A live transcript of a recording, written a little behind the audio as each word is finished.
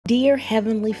Dear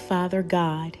Heavenly Father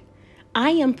God,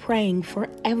 I am praying for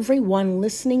everyone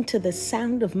listening to the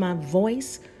sound of my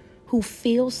voice who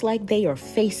feels like they are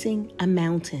facing a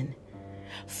mountain.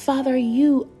 Father,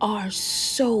 you are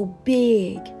so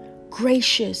big,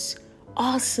 gracious,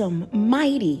 awesome,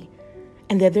 mighty,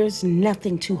 and that there's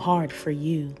nothing too hard for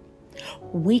you.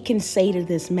 We can say to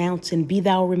this mountain, be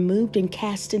thou removed and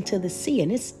cast into the sea,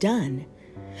 and it's done.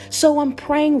 So I'm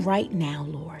praying right now,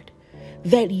 Lord,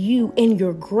 that you, in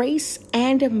your grace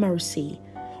and mercy,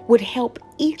 would help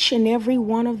each and every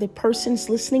one of the persons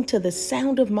listening to the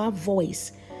sound of my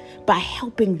voice by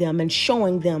helping them and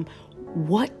showing them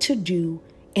what to do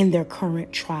in their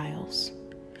current trials.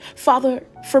 Father,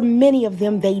 for many of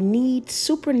them, they need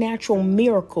supernatural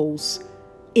miracles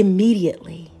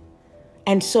immediately.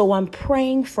 And so I'm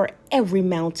praying for every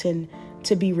mountain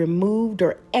to be removed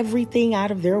or everything out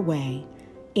of their way.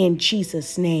 In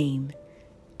Jesus' name,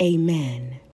 amen.